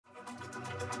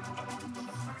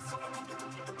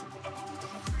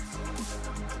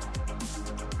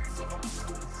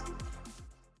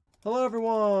Hello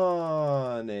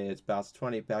everyone, it's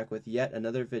Bounce20 back with yet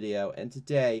another video, and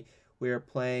today we are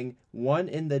playing One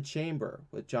in the Chamber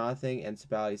with Jonathing and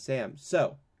sebalyam.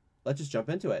 So, let's just jump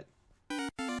into it.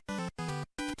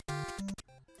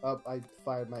 Oh, I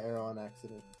fired my arrow on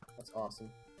accident. That's awesome.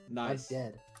 Nice. I'm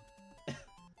dead.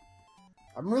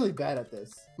 I'm really bad at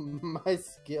this. My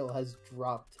skill has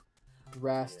dropped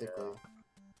drastically.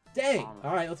 Yeah. Dang!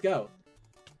 Alright, let's go.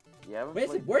 Yeah,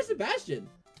 Where's Sebastian?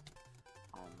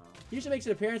 I don't know. He should make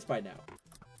an appearance by now.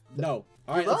 No.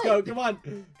 Alright, You're let's go. right. Come on.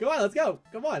 Come on, let's go.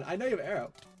 Come on. I know you have an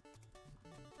arrow.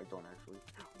 I don't actually.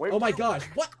 Wait. Oh my gosh.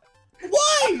 What?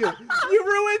 Why? You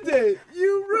ruined it.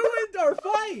 You ruined our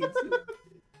fight.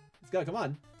 Let's go. Come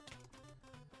on.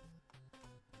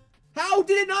 How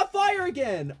did it not fire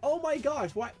again? Oh my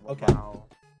gosh. Why? Okay. Wow.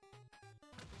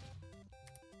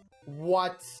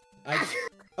 What?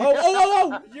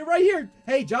 Oh! You're right here.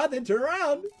 Hey, Jonathan, turn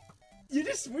around. We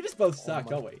just both suck,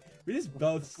 don't we? We just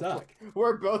both suck.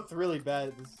 We're both really bad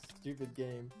at this stupid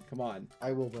game. Come on.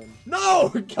 I will win. No!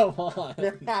 Come on.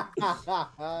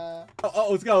 Oh,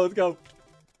 let's go. Let's go.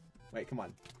 Wait, come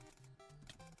on.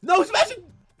 No, Sebastian!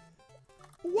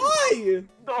 Why?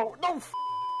 No.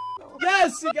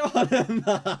 Yes, you got him.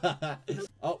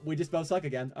 Oh, we just both suck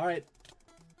again. All right.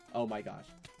 Oh my gosh.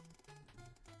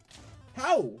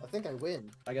 How? I think I win.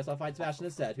 I guess I'll find Sebastian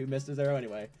instead, who missed his arrow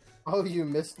anyway. Oh, you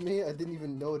missed me? I didn't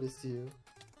even notice you.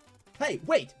 Hey,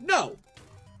 wait, no!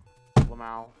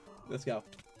 Lmao. Let's go.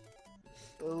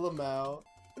 Lmao.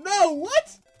 No,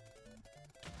 what?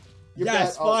 You're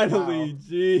yes, bad. Oh, finally, wow.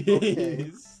 jeez.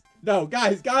 Okay. No,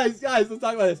 guys, let's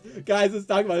talk about this. Guys, let's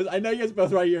talk about this. I know you guys are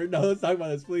both right here. No, let's talk about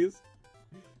this, please.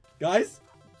 Guys?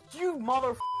 You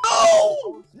mother.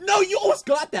 Oh! No, you almost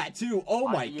got that too. Oh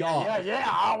my god. Yeah.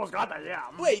 I almost got that. Yeah.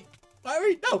 Wait,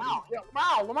 Fiery, no.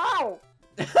 Lmao.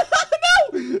 No!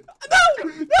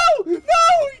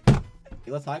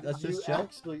 Let's talk. Let's just chill.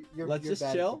 Actually, Let's you're just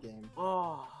bad chill. At the game.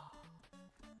 Oh.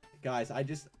 Guys, I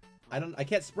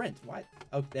can't sprint. What?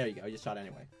 Oh, there you go. You just shot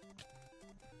anyway.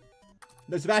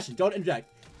 No, Sebastian, don't inject.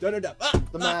 Don't inject. Ah!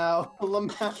 Lmao. I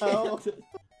Lmao.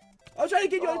 was trying to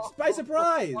get you by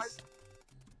surprise.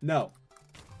 No.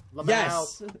 Lmao.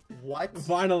 Yes. What?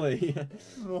 Finally.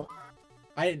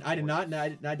 I did not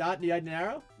need an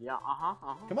arrow. Yeah.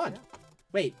 Come on. Yeah.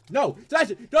 Wait. No.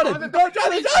 Sebastian. Jonathan.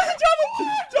 Jonathan.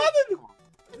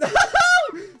 No!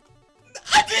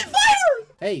 I didn't fire.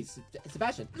 Hey,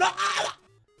 Sebastian. No.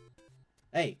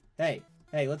 Hey.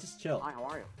 Let's just chill. Hi, how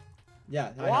are you?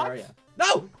 Yeah. Hi, What? how are you?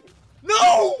 No.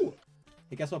 No.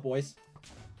 Hey, guess what, boys?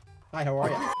 Hi, how are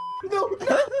you? No.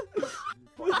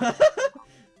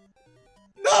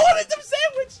 No, I wanted some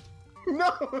sandwich!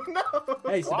 No.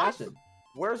 Hey, Sebastian.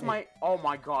 Where's my? Oh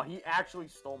my god, he actually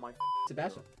stole my.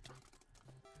 Sebastian.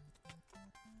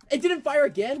 It didn't fire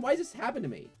again? Why does this happen to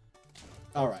me?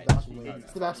 Alright.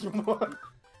 Sebastian won.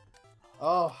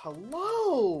 Oh,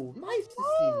 hello. Nice to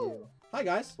see you. Hi,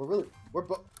 guys. We're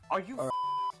both. Are you Alright.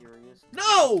 serious?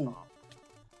 No!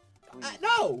 Please.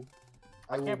 No!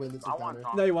 I will win this I want encounter.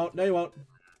 John. No, you won't. No, you won't.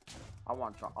 I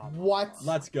want John. Oh, What?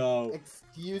 Let's go.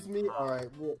 Excuse me? Alright,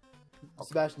 well,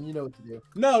 Sebastian, you know what to do.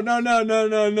 No.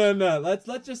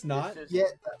 Let's just not.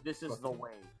 This is the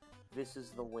way. This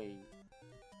is the way.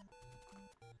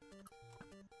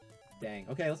 Dang.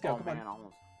 Okay, let's go. Oh, Come man, on.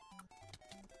 almost.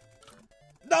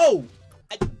 No!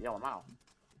 Yeah, Lmao.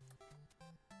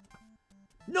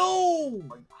 No!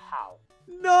 How?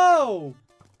 No!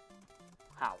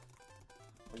 How?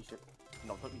 Are you serious?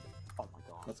 No, put me there. Oh my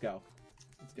god. Let's go.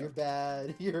 Let's go. You're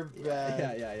bad. You're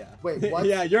bad. Yeah. Wait, what?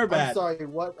 Yeah, you're bad. I'm sorry,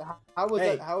 what? How was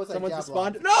Hey, that? How was that? someone jab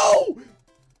spawned. lock? No!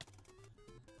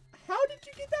 How did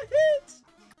you get that hit?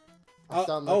 I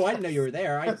sound Oh, like- I didn't know you were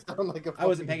there. I sound like a I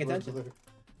wasn't fucking paying attention. burglar.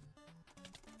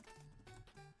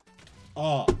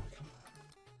 Oh.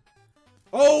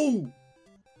 Oh!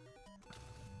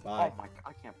 Bye. Oh my!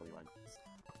 I can't believe I.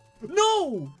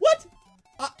 No! What?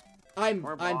 I'm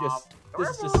We're just. Bob. This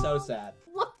is just so sad.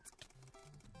 What?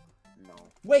 No.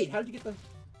 Wait, how did you get the?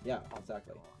 Yeah,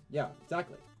 exactly. Yeah,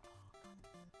 exactly.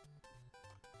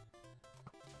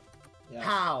 Yeah.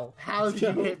 How? How did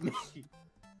you hit me?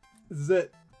 This is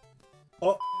it.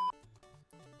 Oh.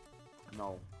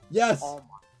 No. Yes. Oh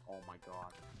my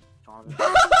god. Jonathan.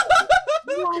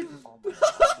 Oh my god.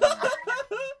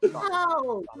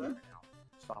 How?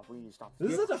 Stop, please stop.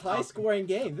 This is such a high-scoring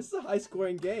game. This is a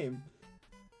high-scoring game.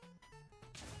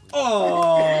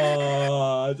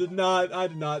 Oh, I did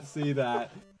not see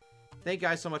that. Thank you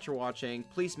guys so much for watching.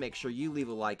 Please make sure you leave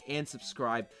a like and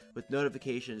subscribe with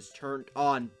notifications turned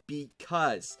on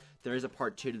because there is a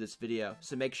part 2 to this video,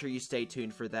 so make sure you stay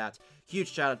tuned for that.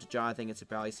 Huge shout out to Jonathing and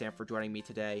sebalyam for joining me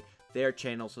today. Their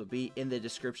channels will be in the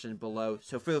description below,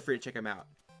 so feel free to check them out.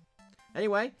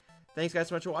 Anyway, thanks guys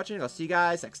so much for watching. I'll see you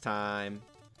guys next time.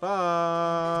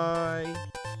 Bye!